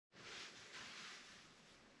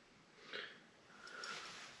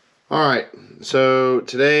Alright, so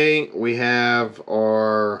today we have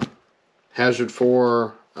our Hazard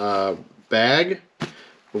 4 bag.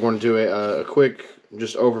 We're going to do a quick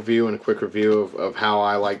just overview and a quick review of how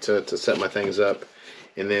I like to set my things up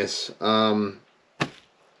in this.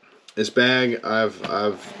 This bag,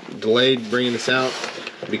 I've delayed bringing this out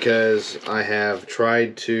because I have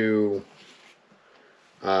tried to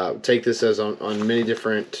take this as on many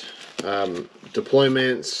different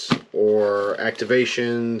deployments or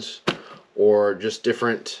activations or just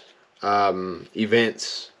different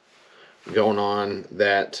events going on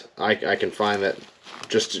that I can find that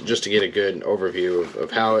just to get a good overview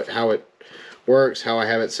of how it works, how I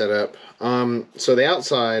have it set up. So the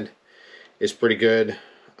outside is pretty good.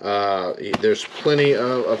 There's plenty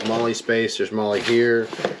of MOLLE space. There's MOLLE here,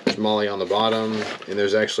 there's MOLLE on the bottom, and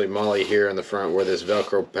there's actually MOLLE here in the front where this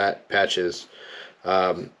Velcro patch is.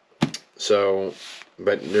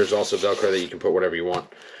 But there's also Velcro that you can put whatever you want.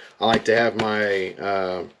 I like to have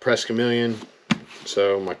my press chameleon,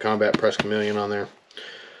 so my combat press chameleon on there.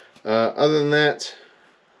 Other than that,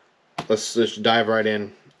 let's just dive right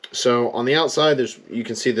in. So on the outside, you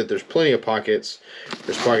can see that there's plenty of pockets.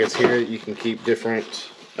 There's pockets here that you can keep different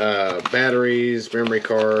batteries, memory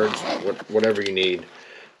cards, whatever you need.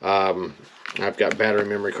 I've got battery,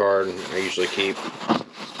 memory card. I usually keep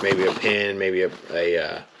maybe a pen, maybe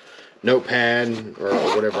a notepad, or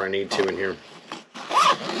whatever I need to in here.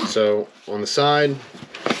 So on the side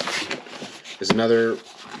is another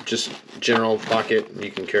just general pocket. You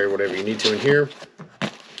can carry whatever you need to in here.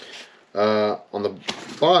 On the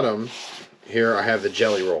bottom here I have the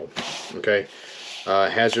jelly roll. Okay,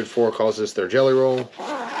 Hazard 4 calls this their jelly roll,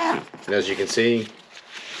 and as you can see,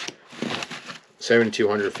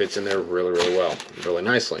 7200 fits in there really well, really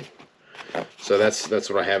nicely. So that's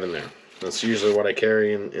what I have in there. That's usually what I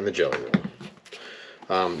carry in the jelly roll.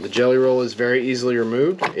 The jelly roll is very easily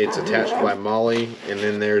removed. It's attached by MOLLE, and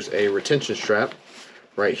then there's a retention strap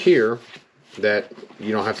right here that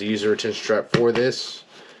you don't have to use a retention strap for this,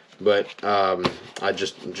 but I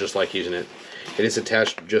just like using it. It is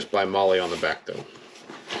attached just by MOLLE on the back though.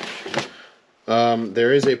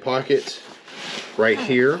 There is a pocket right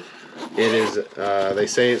here. It is they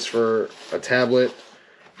say it's for a tablet,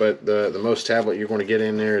 but the most tablet you're going to get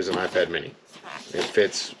in there is an iPad mini. It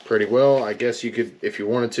fits pretty well. I guess you could, if you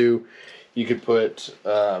wanted to, you could put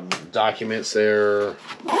documents there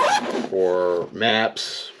or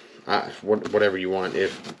maps, whatever you want,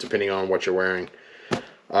 depending on what you're wearing.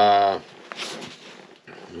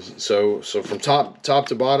 So from top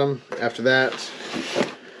to bottom, after that,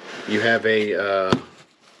 you have a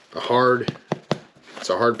hard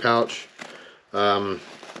pouch.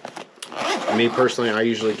 Me personally, I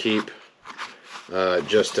usually keep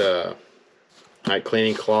just like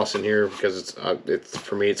cleaning cloths in here because it's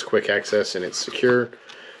for me it's quick access and it's secure.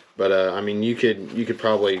 But I mean, you could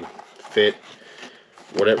probably fit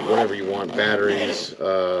whatever you want. Batteries,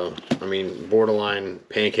 I mean, borderline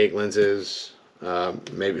pancake lenses,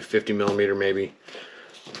 maybe 50mm maybe.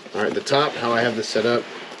 All right, the top, how I have this set up,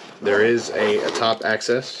 there is a top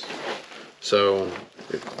access. So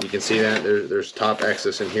you can see that there's top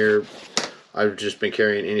access in here. I've just been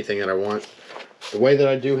carrying anything that I want. The way that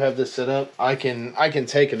I do have this set up, I can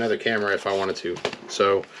take another camera if I wanted to.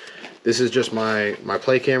 So this is just my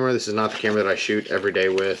play camera. This is not the camera that I shoot every day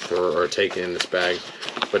with or take in this bag.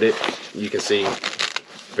 But you can see,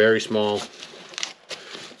 very small,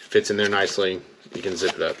 fits in there nicely. You can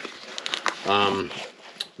zip it up.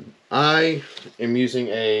 I am using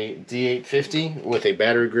a D850 with a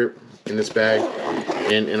battery grip in this bag,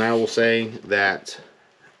 and I will say that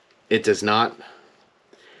it does not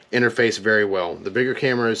interface very well. The bigger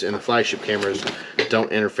cameras and the flagship cameras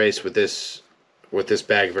don't interface with this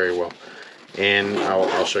bag very well, and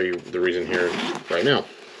I'll show you the reason here right now.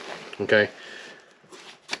 Okay,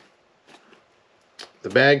 the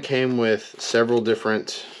bag came with several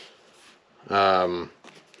different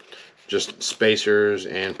just spacers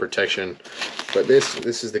and protection, but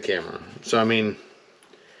this is the camera. So I mean,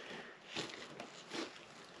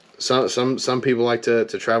 some people like to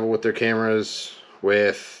travel with their cameras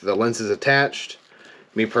with the lenses attached.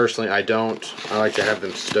 Me personally, I don't. I like to have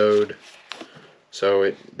them stowed.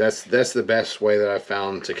 So that's the best way that I've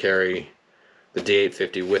found to carry the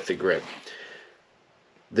D850 with the grip.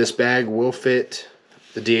 This bag will fit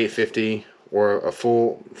the D850 or a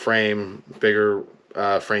full frame, bigger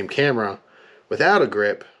frame camera without a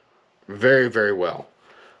grip very well.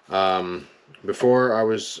 Before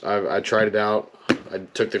I tried it out. I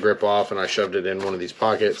took the grip off and I shoved it in one of these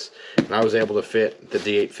pockets, and I was able to fit the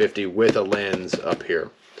D850 with a lens up here.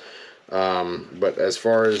 But as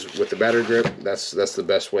far as with the battery grip, that's the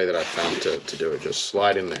best way that I've found to do it. Just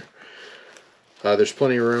slide in there. There's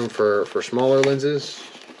plenty of room for smaller lenses,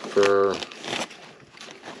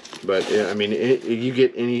 but yeah, I mean, you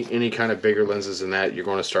get any kind of bigger lenses than that, you're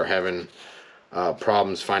going to start having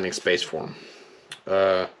problems finding space for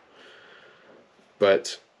them.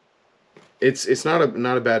 But it's not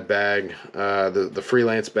a bad bag. The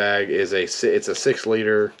freelance bag is it's a 6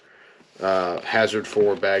 liter Hazard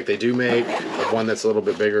 4 bag. They do make one that's a little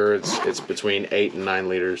bit bigger. It's between 8 and 9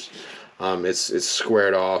 liters. It's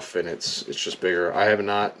squared off and it's just bigger. I have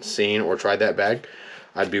not seen or tried that bag.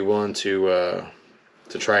 I'd be willing to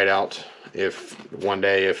try it out if one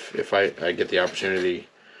day if I get the opportunity.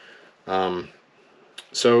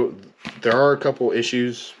 So there are a couple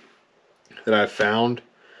issues that I've found,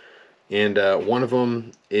 and one of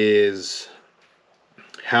them is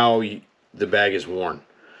how the bag is worn.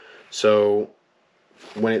 So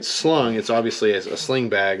when it's slung, it's obviously a sling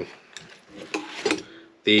bag.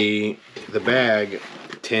 The bag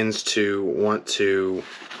tends to want to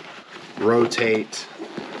rotate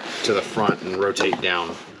to the front and rotate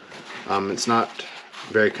down. It's not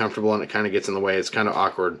very comfortable, and it kind of gets in the way. It's kind of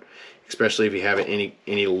awkward, especially if you have it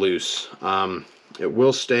any loose. It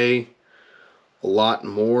will stay a lot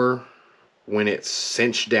more when it's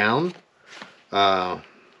cinched down,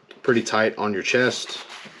 pretty tight on your chest.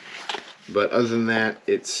 But other than that,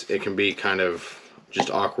 it can be kind of just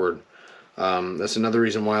awkward. That's another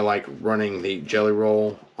reason why I like running the jelly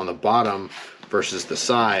roll on the bottom versus the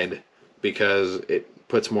side, because it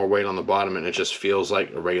puts more weight on the bottom and it just feels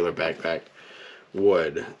like a regular backpack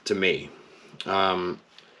would to me.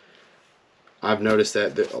 I've noticed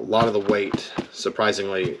that a lot of the weight,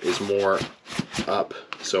 surprisingly, is more up,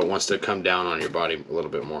 so it wants to come down on your body a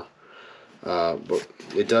little bit more. But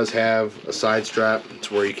it does have a side strap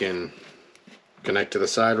to where you can connect to the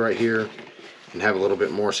side right here and have a little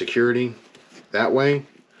bit more security that way.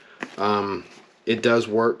 It does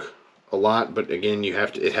work a lot, but again,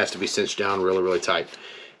 it has to be cinched down really tight.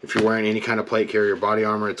 If you're wearing any kind of plate carrier body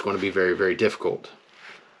armor, it's going to be very difficult.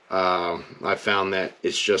 I found that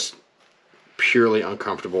it's just purely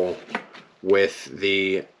uncomfortable with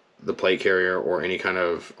the plate carrier or any kind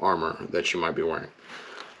of armor that you might be wearing.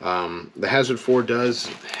 The Hazard 4 does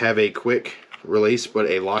have a quick release, but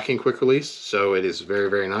a locking quick release, so it is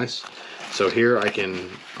very nice. So here I can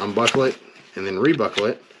unbuckle it and then rebuckle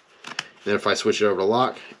it. Then if I switch it over to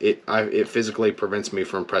lock, it physically prevents me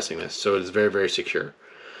from pressing this, so it is very secure.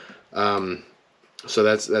 So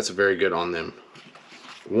that's very good on them.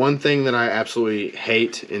 One thing that I absolutely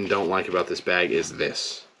hate and don't like about this bag is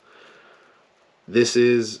this. This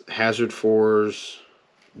is Hazard 4's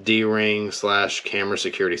D-ring / camera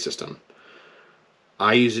security system.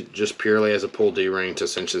 I use it just purely as a pull D-ring to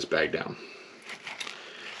cinch this bag down.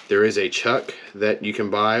 There is a chuck that you can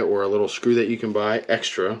buy, or a little screw that you can buy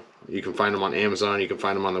extra. You can find them on Amazon, you can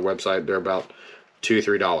find them on the website. They're about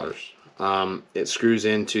 $2-3. It screws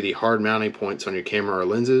into the hard mounting points on your camera or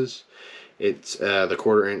lenses. It's the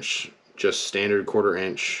 1/4 inch, just standard 1/4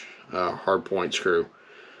 inch hard point screw.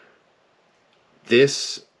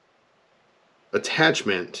 This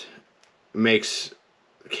attachment makes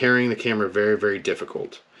carrying the camera very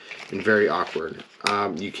difficult and very awkward.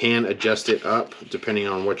 You can adjust it up depending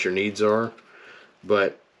on what your needs are,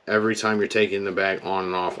 but every time you're taking the bag on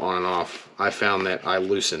and off, I found that I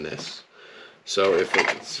loosen this. So if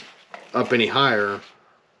it's up any higher,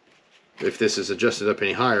 if this is adjusted up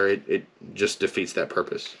any higher, it just defeats that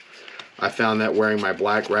purpose. I found that wearing my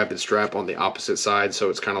black rapid strap on the opposite side, so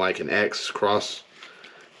it's kind of like an X cross,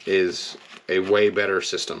 is a way better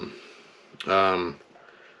system.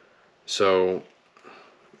 So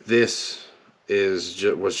this was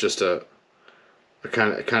just a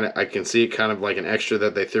kind of I can see it kind of like an extra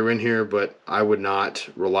that they threw in here, but I would not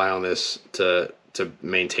rely on this to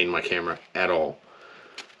maintain my camera at all.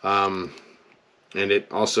 And it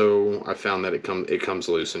also, I found that it comes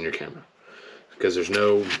loose in your camera because there's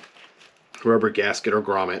no rubber gasket or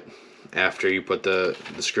grommet after you put the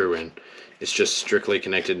screw in. It's just strictly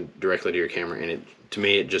connected directly to your camera, and to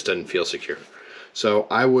me it just doesn't feel secure. So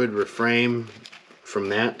I would refrain from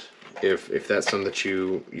that if that's something that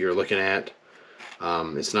you're looking at.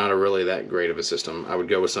 It's not really that great of a system. I would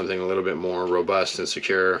go with something a little bit more robust and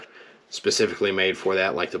secure, specifically made for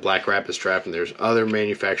that, like the Black Rapid strap. And there's other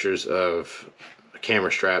manufacturers of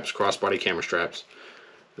camera straps, crossbody camera straps,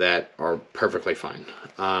 that are perfectly fine.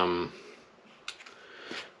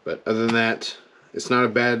 But other than that, it's not a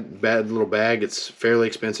bad little bag. It's fairly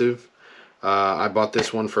expensive. I bought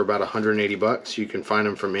this one for about 180 bucks. You can find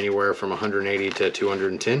them from anywhere from 180 to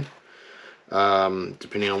 210,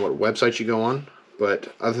 depending on what website you go on.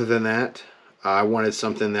 But other than that, I wanted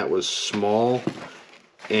something that was small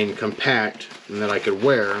and compact and that I could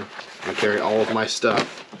wear and carry all of my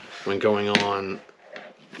stuff when going on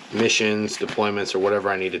missions, deployments, or whatever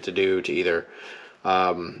I needed to do to either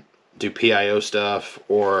do PIO stuff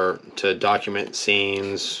or to document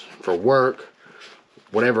scenes for work,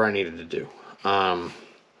 whatever I needed to do.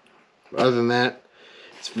 Other than that,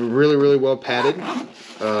 it's really, really well padded.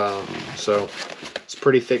 So it's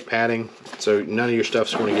pretty thick padding, so none of your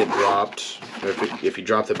stuff's going to get dropped. If you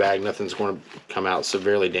drop the bag, nothing's going to come out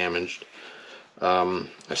severely damaged. I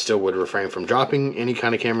still would refrain from dropping any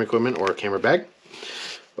kind of camera equipment or a camera bag.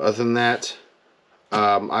 But other than that,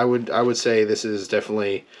 I would say this is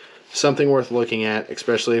definitely something worth looking at,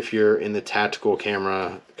 especially if you're in the tactical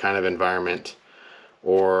camera kind of environment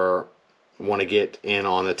or want to get in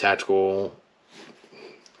on the tactical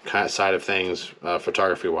kind of side of things,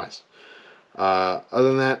 photography wise. Other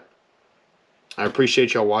than that, I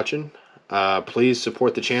appreciate y'all watching. Please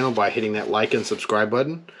support the channel by hitting that like and subscribe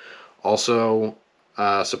button. Also,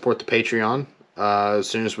 support the Patreon. As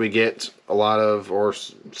soon as we get a lot of, or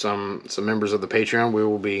some members of the Patreon, we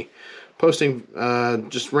will be posting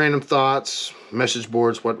just random thoughts, message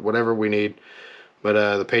boards, whatever we need.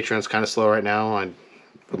 But the Patreon's kind of slow right now. I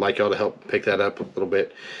would like y'all to help pick that up a little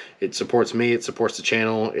bit. It supports me. It supports the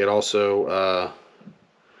channel. It also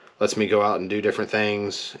lets me go out and do different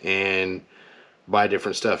things and buy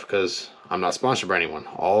different stuff, because I'm not sponsored by anyone.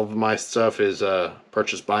 All of my stuff is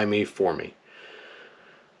purchased by me for me.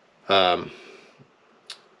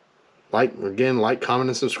 Like, comment,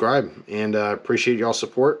 and subscribe, and appreciate y'all's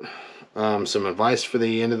support. Some advice for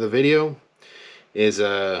the end of the video is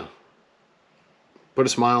put a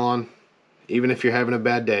smile on. Even if you're having a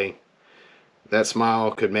bad day, that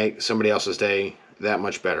smile could make somebody else's day that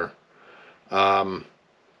much better. A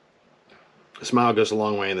smile goes a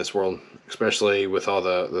long way in this world, especially with all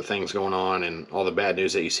the things going on and all the bad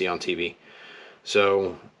news that you see on TV.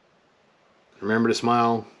 So remember to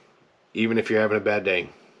smile, even if you're having a bad day.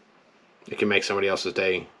 It can make somebody else's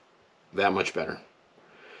day that much better.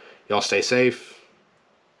 Y'all stay safe.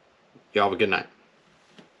 Y'all have a good night.